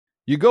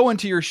You go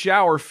into your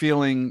shower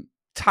feeling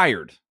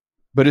tired,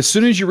 but as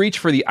soon as you reach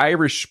for the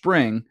Irish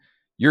Spring,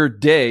 your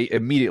day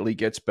immediately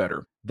gets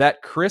better.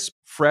 That crisp,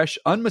 fresh,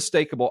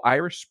 unmistakable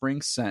Irish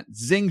Spring scent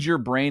zings your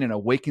brain and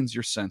awakens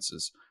your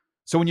senses.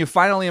 So when you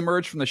finally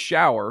emerge from the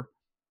shower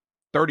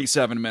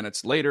 37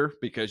 minutes later,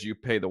 because you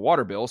pay the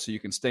water bill so you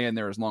can stay in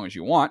there as long as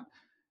you want,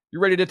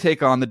 you're ready to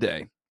take on the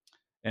day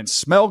and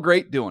smell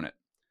great doing it.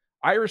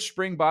 Irish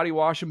Spring Body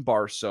Wash and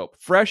Bar Soap.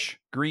 Fresh,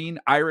 green,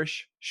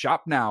 Irish.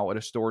 Shop now at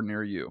a store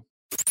near you.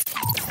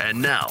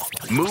 And now,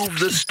 Move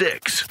the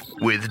Sticks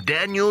with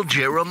Daniel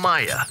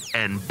Jeremiah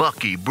and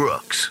Bucky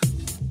Brooks.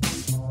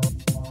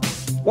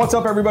 What's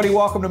up, everybody?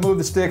 Welcome to Move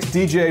the Sticks.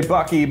 DJ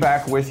Bucky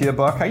back with you.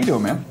 Buck, how you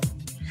doing, man?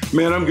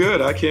 Man, I'm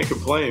good. I can't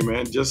complain,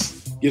 man.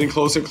 Just getting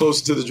closer and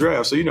closer to the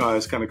draft. So you know how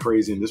it's kind of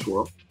crazy in this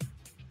world.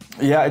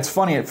 Yeah, it's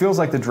funny. It feels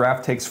like the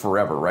draft takes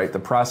forever, right? The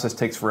process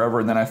takes forever,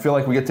 and then I feel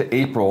like we get to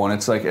April, and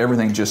it's like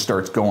everything just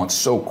starts going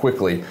so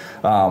quickly.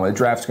 The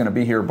draft's going to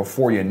be here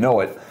before you know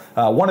it.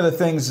 One of the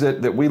things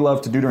that we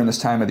love to do during this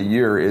time of the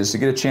year is to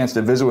get a chance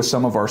to visit with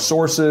some of our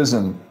sources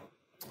and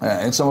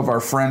some of our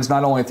friends,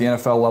 not only at the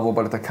NFL level,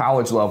 but at the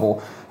college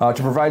level,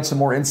 to provide some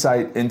more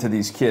insight into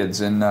these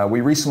kids. And we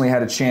recently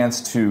had a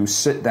chance to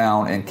sit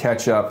down and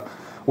catch up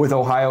with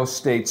Ohio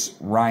State's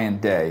Ryan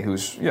Day,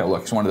 who's,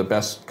 he's one of the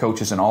best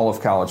coaches in all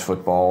of college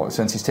football.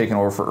 Since he's taken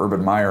over for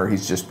Urban Meyer,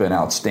 he's just been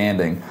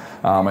outstanding.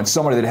 And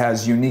somebody that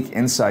has unique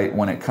insight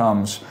when it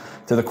comes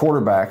to the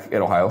quarterback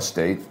at Ohio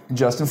State,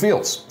 Justin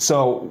Fields.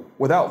 So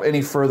without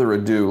any further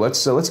ado,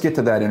 let's get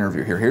to that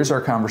interview here. Here's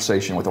our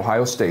conversation with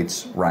Ohio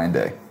State's Ryan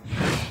Day.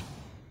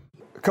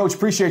 Coach,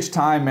 appreciate your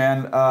time,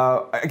 man.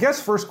 I guess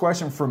first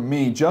question from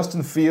me,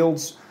 Justin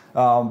Fields,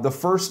 the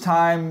first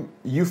time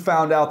you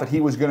found out that he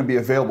was going to be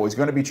available, he's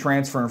going to be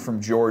transferring from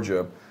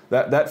Georgia,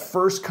 that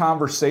first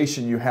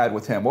conversation you had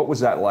with him, what was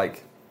that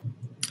like?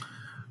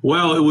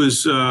 Well, it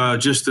was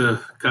just to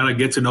kind of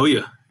get to know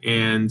you.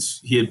 And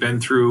he had been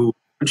through,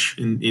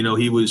 and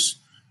he was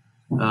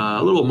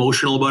a little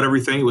emotional about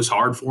everything. It was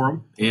hard for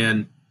him,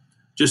 and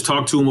just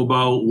talked to him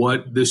about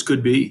what this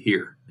could be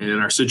here and in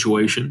our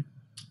situation.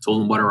 Told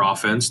him about our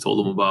offense.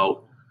 Told him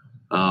about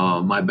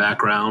my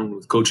background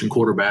with coaching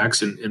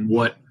quarterbacks and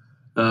what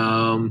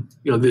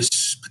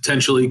this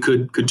potentially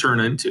could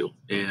turn into.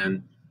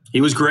 And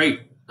he was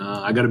great.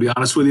 I got to be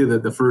honest with you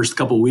that the first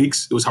couple of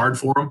weeks it was hard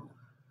for him.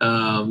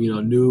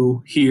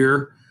 New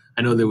here.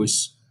 I know there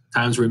was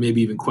times where he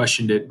maybe even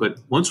questioned it, but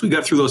once we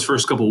got through those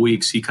first couple of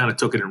weeks, he kind of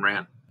took it and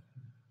ran.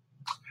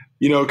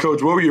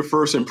 Coach, what were your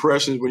first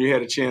impressions when you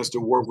had a chance to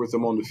work with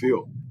him on the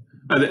field?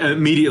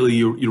 Immediately,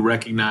 you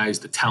recognize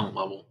the talent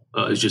level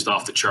is just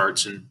off the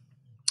charts, and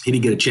he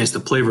didn't get a chance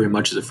to play very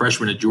much as a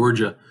freshman at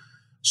Georgia.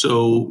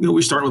 So,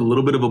 we started with a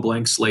little bit of a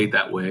blank slate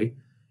that way.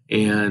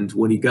 And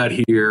when he got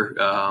here,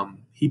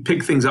 he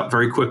picked things up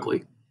very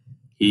quickly.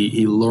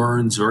 He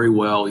learns very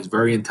well. He's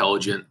very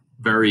intelligent,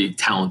 very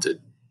talented.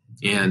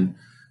 And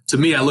to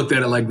me, I looked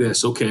at it like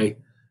this. Okay,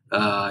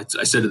 I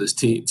said to this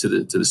team, to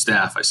the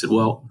staff, I said,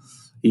 well,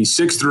 he's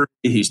 6'3",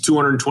 he's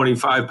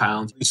 225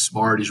 pounds, he's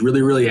smart, he's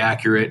really, really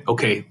accurate.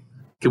 Okay,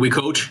 can we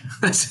coach?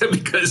 I said,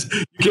 because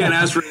you can't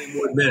ask for any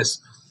more than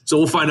this. So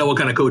we'll find out what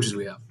kind of coaches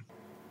we have.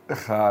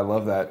 I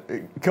love that.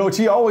 Coach,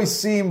 he always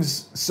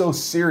seems so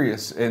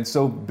serious and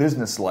so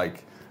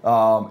businesslike.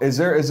 Is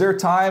there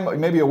time,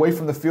 maybe away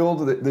from the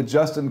field, that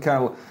Justin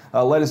kind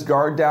of let his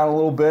guard down a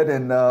little bit?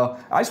 And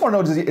I just want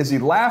to know, is he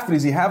laughing?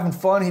 Is he having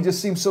fun? He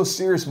just seems so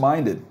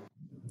serious-minded.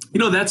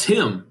 That's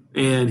him.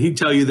 And he'd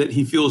tell you that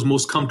he feels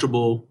most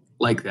comfortable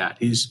like that.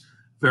 He's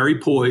very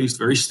poised,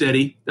 very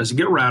steady, doesn't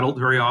get rattled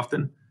very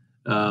often.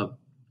 But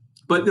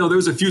there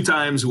was a few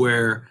times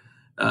where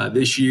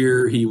this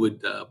year he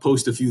would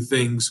post a few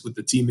things with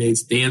the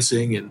teammates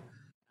dancing and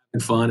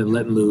having fun and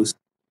letting loose.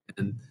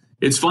 And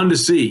it's fun to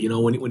see,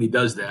 when he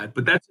does that.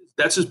 But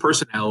that's his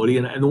personality.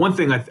 And the one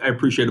thing I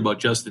appreciate about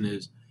Justin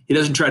is he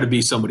doesn't try to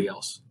be somebody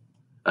else.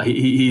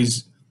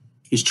 He's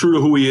true to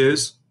who he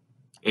is,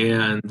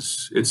 and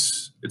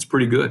it's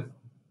pretty good.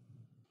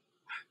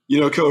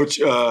 Coach,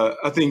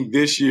 I think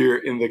this year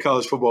in the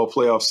college football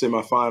playoff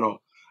semifinal,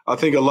 I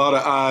think a lot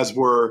of eyes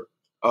were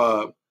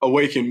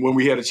awakened when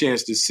we had a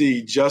chance to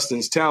see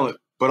Justin's talent,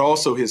 but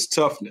also his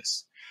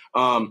toughness.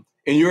 In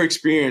your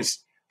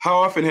experience, how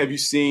often have you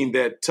seen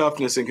that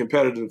toughness and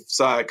competitive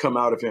side come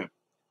out of him?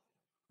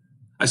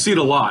 I see it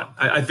a lot.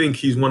 I think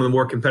he's one of the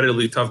more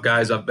competitively tough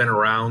guys I've been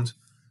around.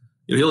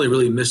 He only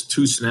really missed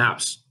 2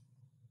 snaps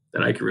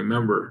that I can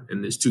remember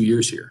in his 2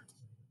 years here.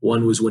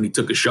 One was when he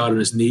took a shot on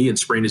his knee and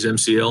sprained his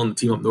MCL in the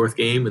Team Up North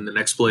game, and the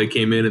next play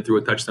came in and threw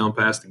a touchdown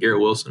pass to Garrett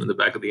Wilson in the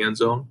back of the end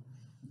zone.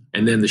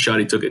 And then the shot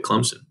he took at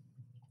Clemson.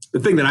 The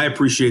thing that I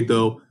appreciate,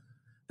 though,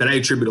 that I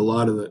attribute a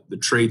lot of the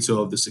traits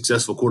of the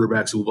successful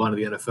quarterbacks who move on to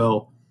the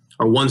NFL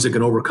are ones that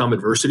can overcome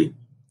adversity,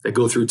 that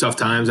go through tough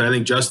times. And I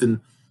think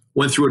Justin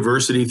went through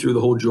adversity through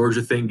the whole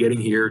Georgia thing, getting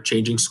here,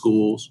 changing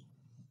schools.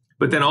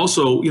 But then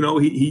also,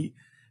 he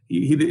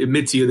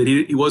admits to you that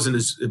he wasn't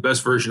his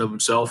best version of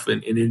himself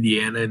in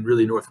Indiana, and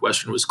really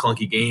Northwestern was a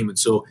clunky game. And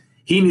so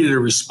he needed to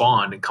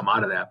respond and come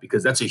out of that,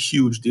 because that's a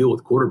huge deal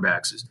with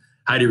quarterbacks, is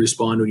how do you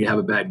respond when you have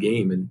a bad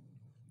game? And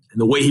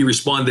the way he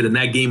responded in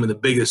that game in the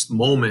biggest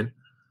moment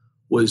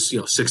was,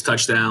 6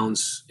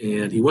 touchdowns,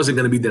 and he wasn't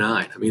going to be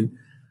denied. I mean,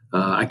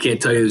 I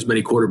can't tell you there's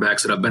many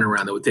quarterbacks that I've been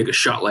around that would take a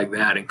shot like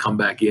that and come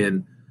back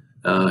in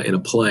a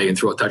play and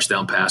throw a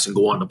touchdown pass and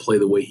go on to play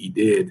the way he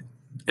did,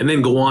 and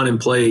then go on and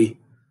play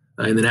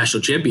in the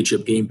national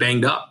championship game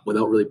banged up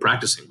without really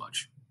practicing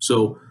much.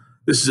 So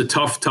this is a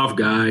tough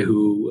guy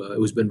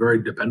who's been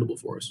very dependable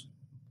for us.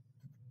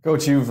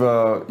 Coach, you've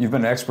been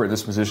an expert at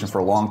this position for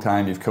a long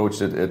time. You've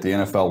coached at the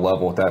NFL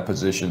level at that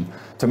position.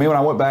 To me, when I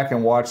went back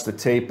and watched the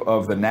tape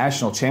of the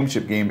national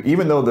championship game,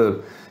 even though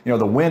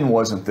the win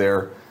wasn't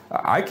there,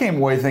 I came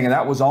away thinking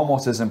that was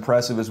almost as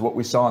impressive as what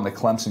we saw in the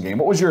Clemson game.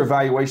 What was your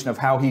evaluation of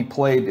how he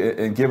played,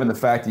 and given the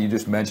fact that you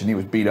just mentioned he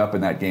was beat up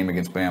in that game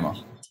against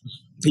Bama?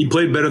 He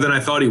played better than I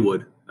thought he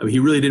would. I mean, he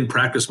really didn't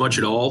practice much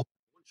at all.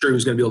 I'm sure he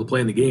was going to be able to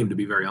play in the game, to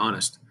be very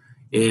honest.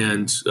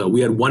 And we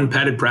had one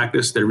padded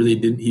practice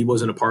that he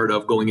wasn't a part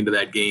of going into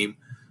that game.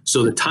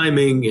 So the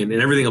timing and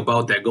everything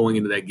about that going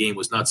into that game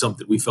was not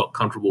something we felt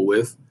comfortable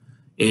with.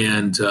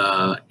 And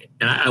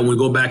I would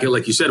go back and,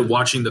 like you said,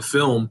 watching the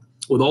film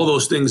with all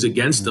those things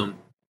against him,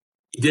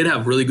 he did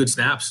have really good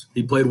snaps.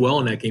 He played well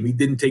in that game. He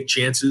didn't take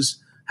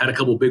chances, had a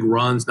couple big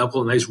runs, a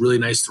couple of really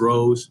nice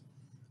throws.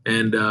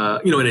 And,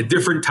 in a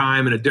different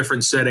time, in a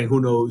different setting, who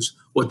knows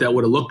what that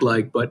would have looked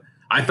like. But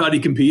I thought he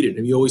competed,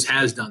 and he always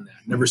has done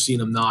that. Never seen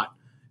him not.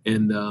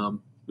 And,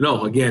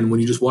 again, when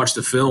you just watch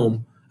the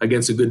film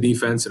against a good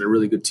defense and a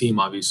really good team,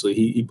 obviously,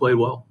 he played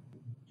well.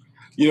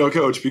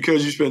 Coach,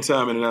 because you spent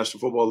time in the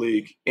National Football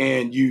League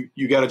and you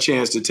got a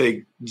chance to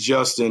take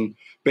Justin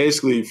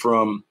basically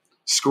from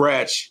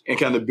scratch and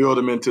kind of build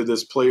him into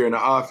this player in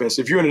the offense.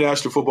 If you're in the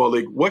National Football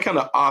League, what kind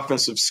of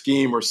offensive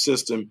scheme or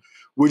system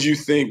would you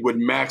think would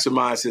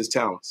maximize his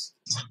talents?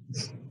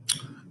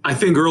 I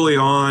think early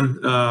on,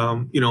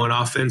 an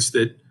offense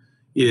that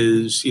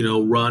is,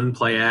 run,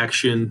 play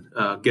action,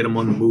 get him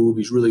on the move.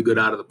 He's really good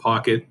out of the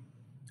pocket,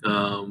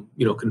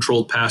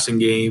 controlled passing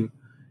game.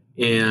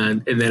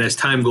 And then as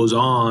time goes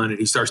on and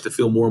he starts to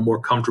feel more and more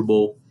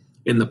comfortable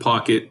in the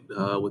pocket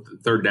with the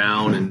third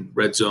down and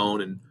red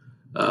zone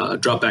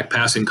and drop back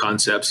passing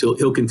concepts,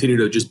 he'll continue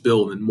to just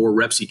build, and more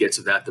reps he gets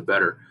of that, the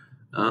better.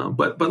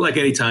 But like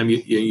any time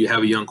you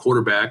have a young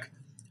quarterback,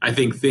 I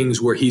think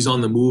things where he's on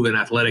the move and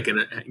athletic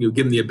and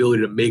give him the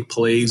ability to make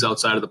plays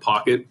outside of the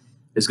pocket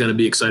is going to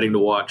be exciting to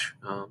watch.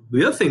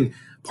 The other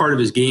part of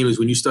his game is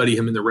when you study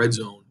him in the red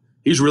zone,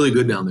 he's really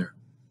good down there.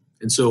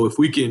 And so if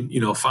we can,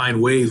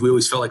 find ways, we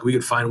always felt like we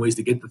could find ways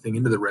to get the thing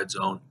into the red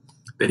zone,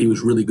 that he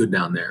was really good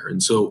down there.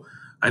 And so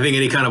I think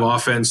any kind of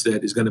offense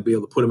that is going to be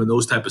able to put him in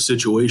those type of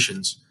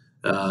situations,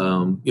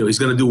 he's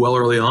going to do well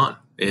early on.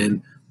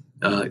 And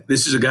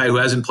this is a guy who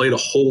hasn't played a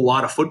whole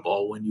lot of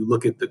football when you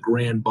look at the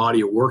grand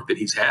body of work that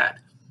he's had.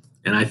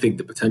 And I think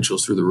the potential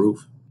is through the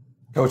roof.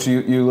 Coach,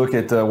 you look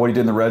at what he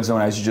did in the red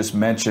zone, as you just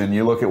mentioned.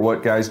 You look at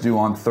what guys do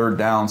on third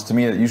downs. To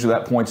me, usually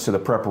that points to the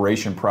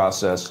preparation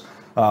process.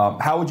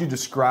 How would you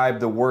describe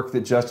the work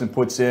that Justin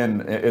puts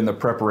in the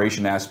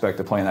preparation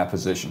aspect of playing that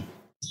position?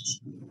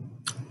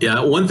 Yeah,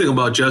 one thing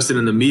about Justin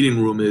in the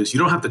meeting room is you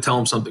don't have to tell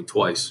him something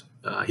twice.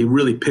 He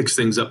really picks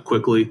things up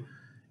quickly.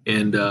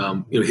 And,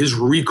 his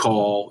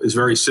recall is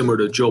very similar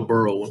to Joe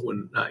Burrow.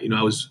 When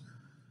I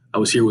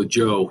was here with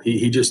Joe,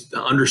 he just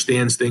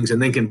understands things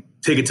and then can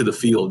take it to the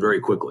field very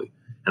quickly.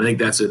 And I think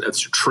that's a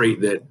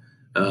trait that,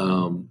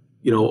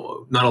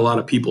 not a lot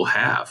of people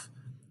have.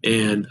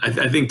 And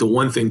I think the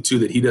one thing, too,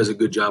 that he does a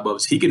good job of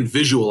is he can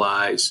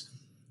visualize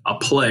a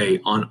play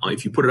on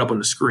if you put it up on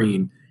the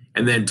screen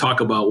and then talk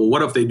about, well,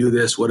 what if they do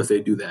this? What if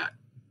they do that?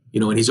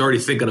 And he's already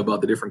thinking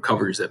about the different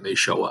coverage that may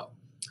show up.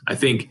 I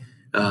think,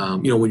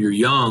 when you're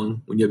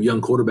young, when you have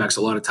young quarterbacks,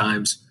 a lot of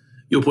times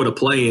you'll put a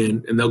play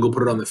in and they'll go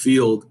put it on the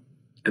field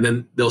and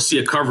then they'll see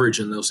a coverage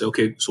and they'll say,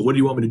 okay, so what do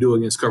you want me to do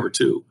against cover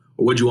 2?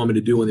 Or what do you want me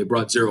to do when they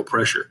brought zero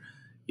pressure?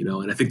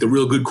 And I think the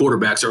real good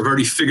quarterbacks have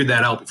already figured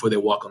that out before they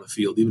walk on the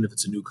field, even if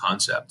it's a new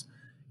concept.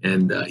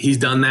 And he's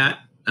done that.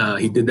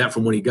 He did that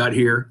from when he got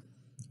here.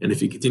 And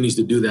if he continues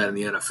to do that in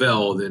the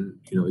NFL, then,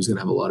 he's going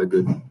to have a lot of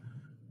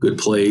good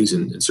plays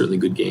and certainly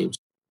good games.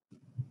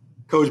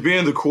 Coach,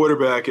 being the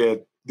quarterback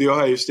at The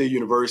Ohio State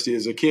University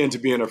is akin to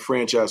being a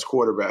franchise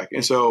quarterback.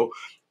 And so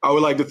I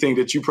would like to think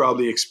that you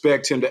probably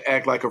expect him to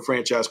act like a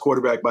franchise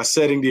quarterback by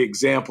setting the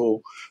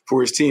example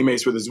for his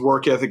teammates with his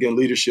work ethic and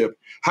leadership.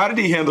 How did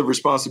he handle the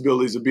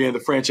responsibilities of being the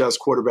franchise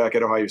quarterback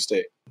at Ohio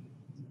State?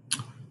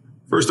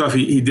 First off,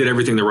 he did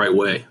everything the right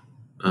way.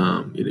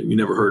 You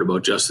never heard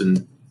about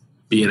Justin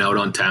being out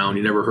on town.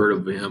 You never heard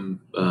of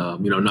him,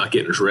 not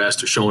getting his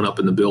rest or showing up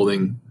in the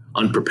building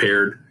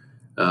unprepared.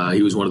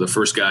 He was one of the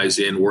first guys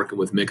in working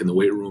with Mick in the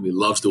weight room. He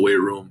loves the weight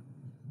room.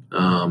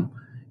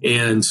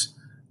 And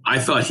I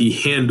thought he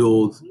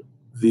handled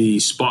the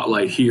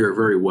spotlight here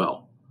very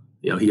well.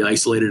 He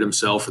isolated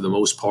himself for the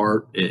most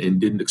part and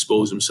didn't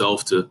expose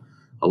himself to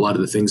a lot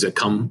of the things that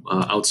come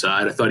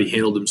outside. I thought he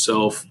handled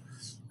himself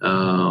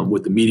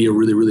with the media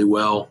really, really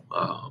well.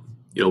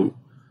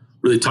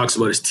 Really talks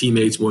about his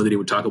teammates more than he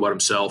would talk about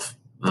himself.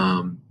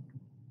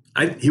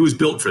 he was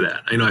built for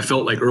that. I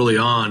felt like early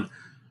on,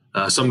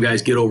 some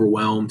guys get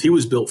overwhelmed. He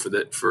was built for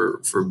that,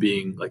 for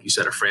being, like you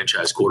said, a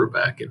franchise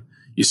quarterback. And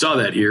you saw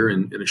that here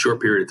in a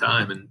short period of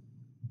time. And,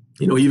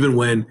 even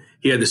when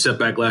he had the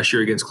setback last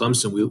year against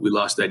Clemson, we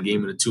lost that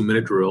game in a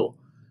 2-minute drill.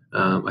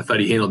 I thought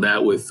he handled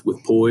that with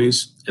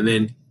poise. And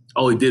then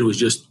all he did was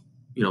just,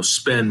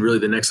 spend really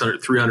the next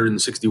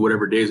 360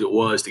 whatever days it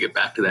was to get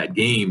back to that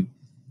game.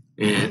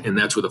 And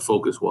that's where the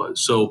focus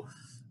was. So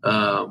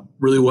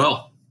really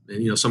well.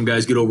 And, some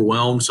guys get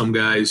overwhelmed. Some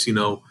guys,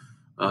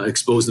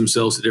 expose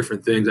themselves to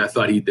different things. I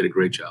thought he did a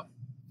great job.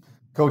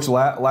 Coach,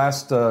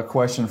 last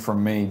question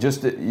from me.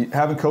 Just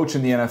having coached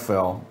in the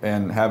NFL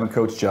and having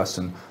coached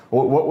Justin,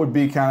 what would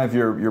be kind of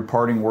your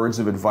parting words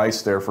of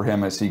advice there for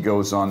him as he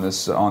goes on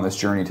this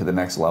journey to the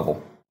next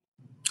level?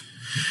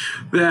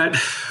 That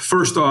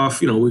first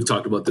off, we've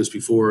talked about this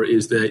before,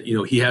 is that,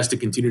 he has to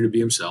continue to be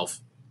himself.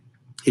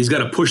 He's got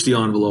to push the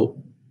envelope.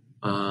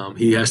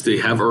 He has to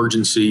have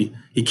urgency.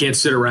 He can't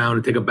sit around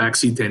and take a back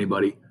seat to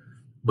anybody.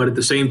 But at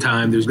the same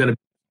time, there's going to be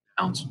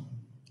downs.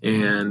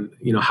 And,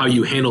 how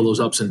you handle those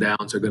ups and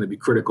downs are going to be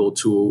critical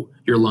to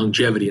your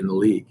longevity in the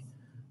league.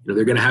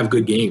 They're going to have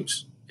good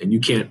games. And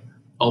you can't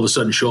all of a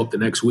sudden show up the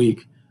next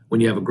week when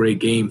you have a great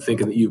game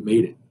thinking that you've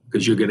made it,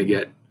 because you're going to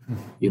get,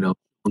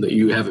 that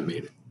you haven't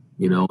made it,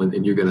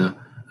 and you're going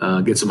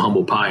to get some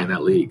humble pie in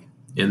that league.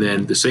 And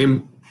then the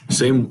same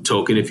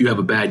token, if you have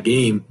a bad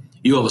game,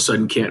 you all of a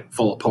sudden can't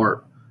fall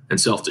apart and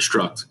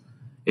self-destruct.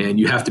 And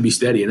you have to be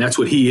steady. And that's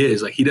what he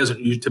is. Like, he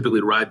doesn't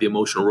typically ride the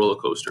emotional roller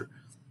coaster.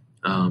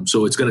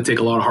 So it's going to take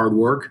a lot of hard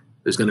work.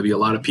 There's going to be a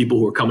lot of people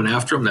who are coming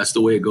after him. That's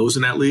the way it goes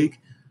in that league.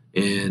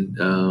 And,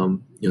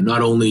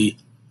 not only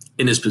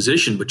in his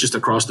position, but just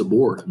across the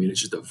board.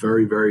 It's just a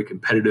very, very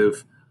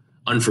competitive,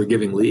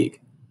 unforgiving league.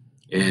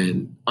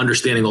 And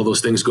understanding all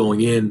those things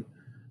going in,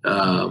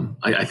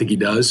 I think he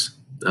does.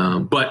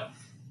 But,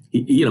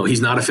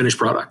 he's not a finished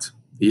product.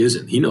 He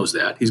isn't. He knows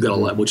that. He's got a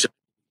lot, which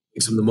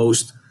makes him the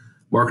most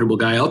marketable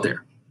guy out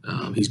there.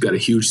 He's got a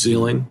huge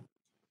ceiling.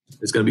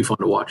 It's going to be fun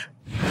to watch.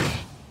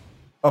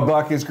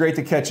 Buck, it's great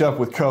to catch up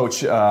with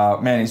Coach.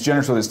 Man, he's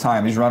generous with his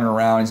time. He's running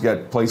around. He's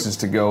got places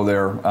to go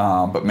there.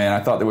 But, man,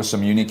 I thought there was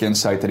some unique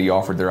insight that he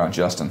offered there on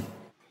Justin.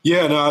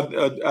 Yeah,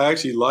 no, I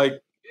actually like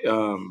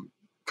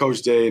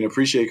Coach Day and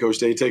appreciate Coach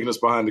Day taking us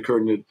behind the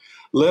curtain and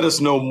let us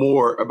know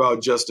more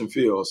about Justin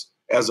Fields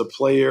as a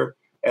player,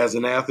 as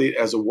an athlete,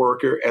 as a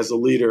worker, as a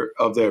leader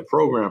of that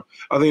program.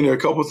 I think there are a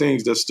couple of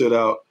things that stood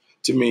out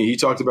to me. He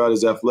talked about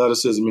his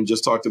athleticism and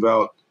just talked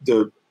about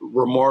the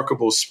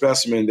remarkable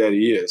specimen that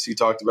he is. He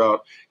talked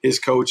about his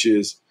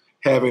coaches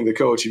having the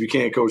coach. If you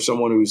can't coach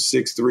someone who's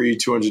 6'3",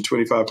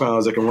 225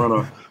 pounds that can run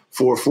a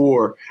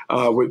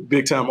 4.4 with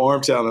big-time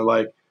arm talent,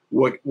 like,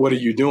 what are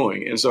you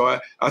doing? And so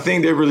I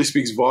think that really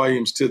speaks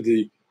volumes to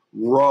the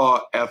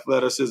raw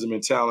athleticism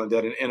and talent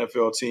that an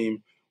NFL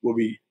team will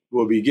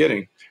be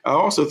getting. I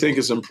also think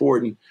it's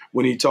important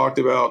when he talked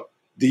about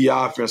the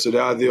offense, or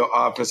the ideal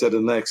offense at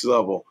the next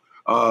level,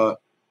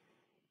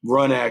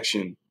 run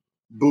action,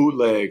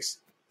 bootlegs,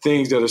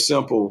 things that are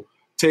simple,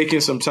 taking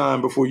some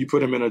time before you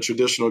put him in a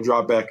traditional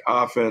drop back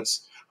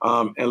offense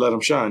and let him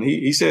shine.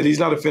 He said he's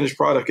not a finished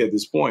product at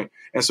this point.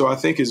 And so I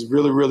think it's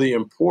really, really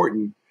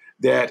important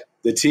that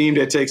the team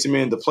that takes him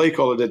in, the play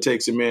caller that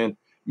takes him in,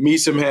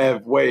 meets him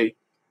halfway,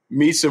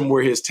 meets him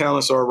where his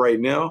talents are right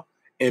now,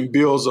 and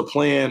builds a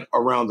plan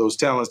around those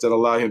talents that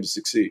allow him to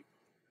succeed.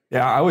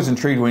 Yeah, I was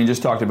intrigued when you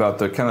just talked about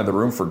the kind of the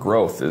room for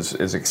growth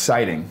is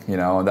exciting,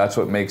 and that's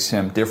what makes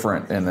him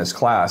different in this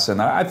class. And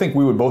I think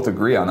we would both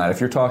agree on that. If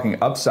you're talking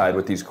upside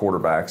with these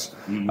quarterbacks,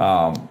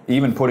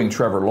 even putting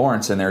Trevor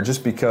Lawrence in there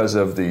just because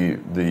of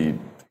the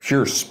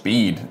pure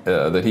speed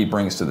that he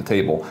brings to the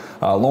table.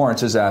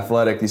 Lawrence is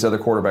athletic. These other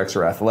quarterbacks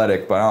are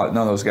athletic, but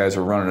none of those guys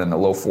are running in the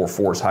low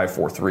 4.4s, high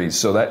 4.3s.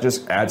 So that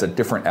just adds a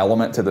different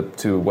element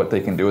to what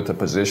they can do at the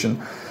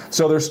position.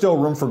 So there's still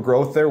room for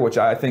growth there, which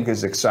I think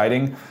is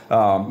exciting.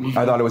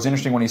 I thought it was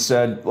interesting when he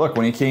said, look,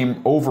 when he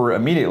came over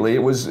immediately,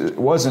 it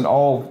wasn't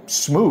all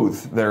smooth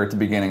there at the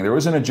beginning. There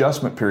was an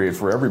adjustment period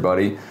for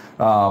everybody.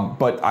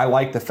 But I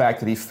like the fact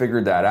that he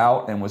figured that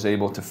out and was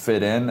able to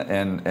fit in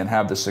and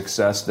have the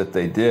success that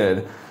they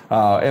did.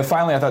 And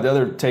finally, I thought the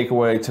other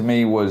takeaway to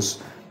me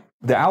was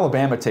the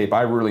Alabama tape.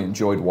 I really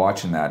enjoyed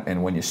watching that.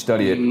 And when you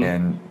study it,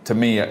 and to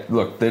me,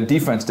 look, the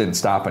defense didn't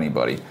stop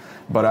anybody.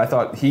 But I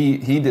thought he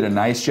did a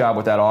nice job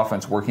with that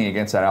offense working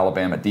against that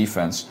Alabama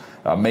defense,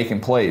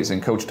 making plays.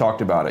 And Coach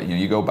talked about it.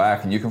 You go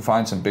back and you can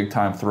find some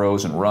big-time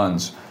throws and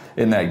runs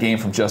in that game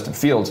from Justin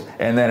Fields.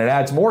 And then it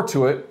adds more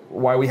to it.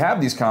 Why we have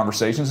these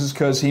conversations is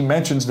because he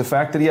mentions the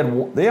fact that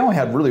they only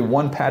had really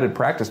one padded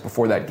practice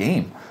before that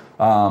game.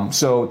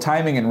 So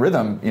timing and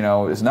rhythm,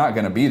 is not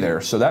going to be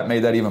there. So that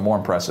made that even more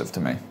impressive to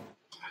me.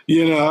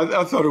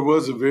 I thought it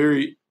was a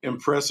very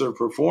impressive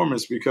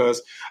performance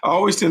because I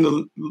always tend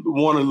to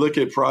want to look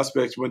at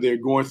prospects when they're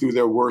going through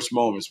their worst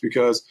moments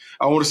because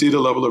I want to see the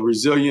level of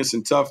resilience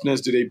and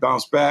toughness. Do they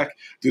bounce back?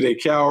 Do they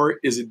cower?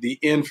 Is it the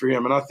end for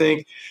him? And I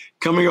think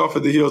coming off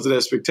of the heels of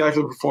that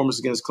spectacular performance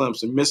against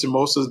Clemson, missing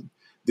most of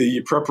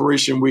the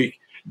preparation week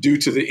due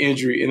to the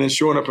injury, and then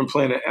showing up and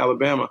playing at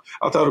Alabama.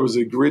 I thought it was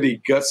a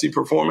gritty, gutsy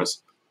performance.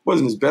 It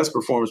wasn't his best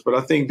performance, but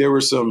I think there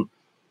were some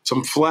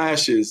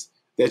flashes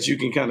that you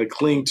can kind of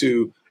cling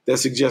to that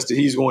suggested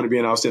he's going to be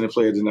an outstanding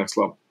player at the next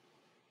level.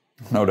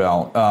 No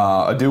doubt.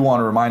 I do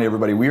want to remind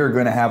everybody we are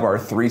going to have our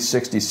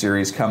 360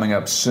 series coming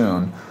up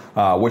soon,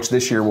 which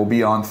this year will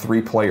be on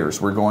 3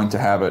 players. We're going to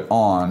have it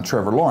on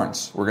Trevor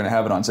Lawrence. We're going to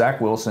have it on Zach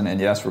Wilson. And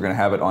yes, we're going to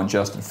have it on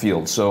Justin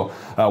Fields. So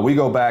we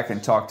go back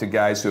and talk to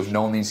guys who have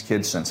known these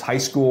kids since high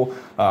school.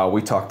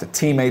 We talk to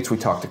teammates. We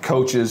talk to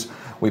coaches.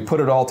 We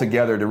put it all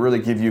together to really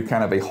give you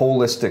kind of a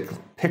holistic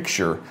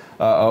picture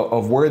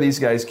of where these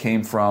guys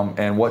came from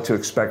and what to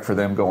expect for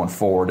them going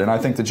forward. And I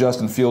think the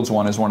Justin Fields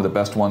one is one of the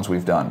best ones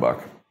we've done,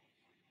 Buck.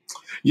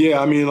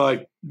 Yeah, I mean,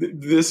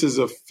 this is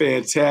a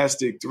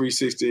fantastic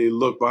 360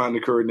 look behind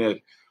the curtain at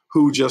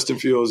who Justin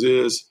Fields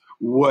is,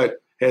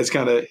 what has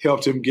kind of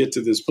helped him get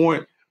to this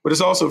point. But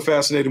it's also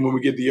fascinating when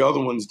we get the other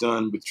ones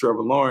done with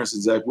Trevor Lawrence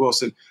and Zach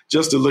Wilson,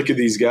 just to look at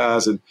these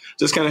guys and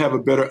just kind of have a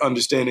better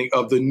understanding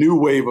of the new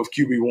wave of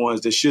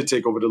QB1s that should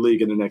take over the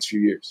league in the next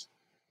few years.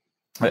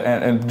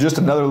 And just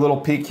another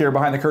little peek here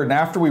behind the curtain.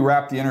 After we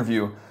wrapped the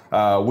interview,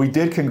 we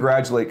did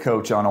congratulate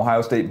Coach on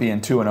Ohio State being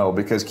 2-0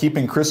 because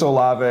keeping Chris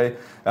Olave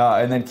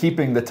and then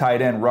keeping the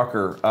tight end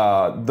Rucker,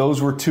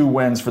 those were 2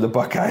 wins for the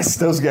Buckeyes.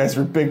 Those guys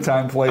were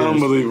big-time players.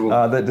 Unbelievable.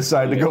 That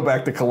decided to go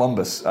back to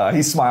Columbus.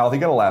 He smiled. He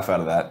got a laugh out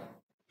of that.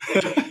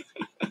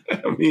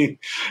 I mean,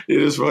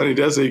 it is funny.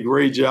 That's a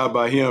great job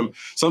by him.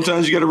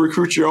 Sometimes you got to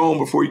recruit your own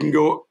before you can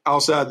go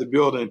outside the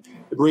building.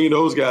 Bringing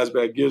those guys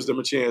back gives them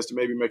a chance to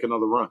maybe make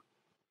another run.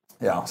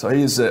 Yeah, so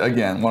he's,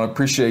 again, want to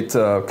appreciate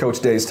Coach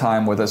Day's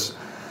time with us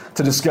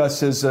to discuss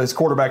his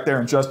quarterback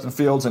there in Justin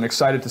Fields, and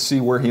excited to see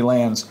where he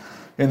lands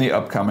in the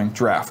upcoming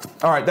draft.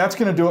 All right, that's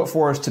going to do it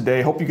for us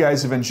today. Hope you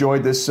guys have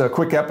enjoyed this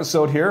quick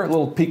episode here, a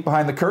little peek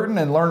behind the curtain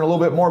and learn a little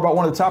bit more about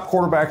one of the top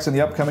quarterbacks in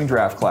the upcoming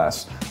draft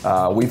class.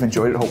 We've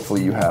enjoyed it.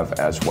 Hopefully you have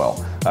as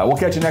well. We'll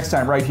catch you next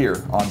time right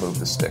here on Move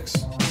the Sticks.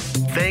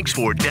 Thanks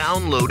for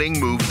downloading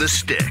Move the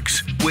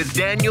Sticks with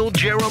Daniel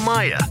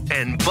Jeremiah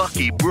and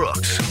Bucky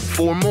Brooks.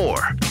 For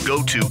more,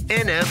 go to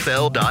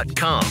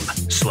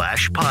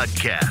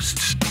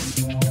nfl.com/podcasts.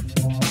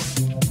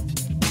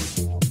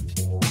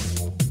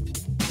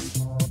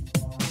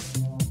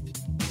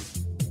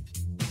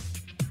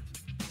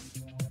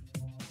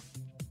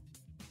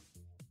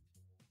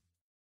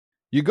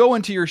 You go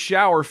into your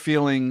shower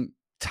feeling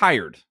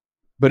tired,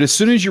 but as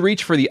soon as you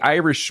reach for the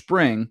Irish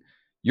Spring,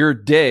 your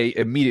day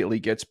immediately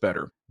gets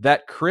better.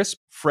 That crisp,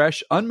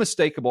 fresh,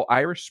 unmistakable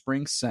Irish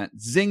Spring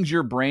scent zings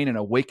your brain and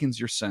awakens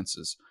your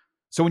senses.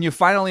 So when you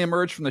finally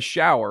emerge from the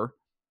shower,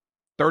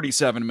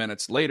 37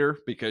 minutes later,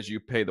 because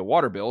you pay the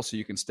water bill so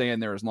you can stay in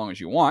there as long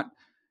as you want,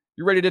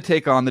 you're ready to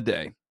take on the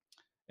day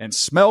and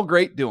smell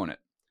great doing it.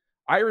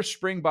 Irish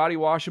Spring Body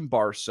Wash and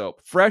Bar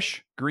Soap.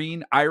 Fresh,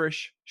 green,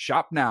 Irish.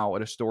 Shop now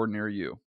at a store near you.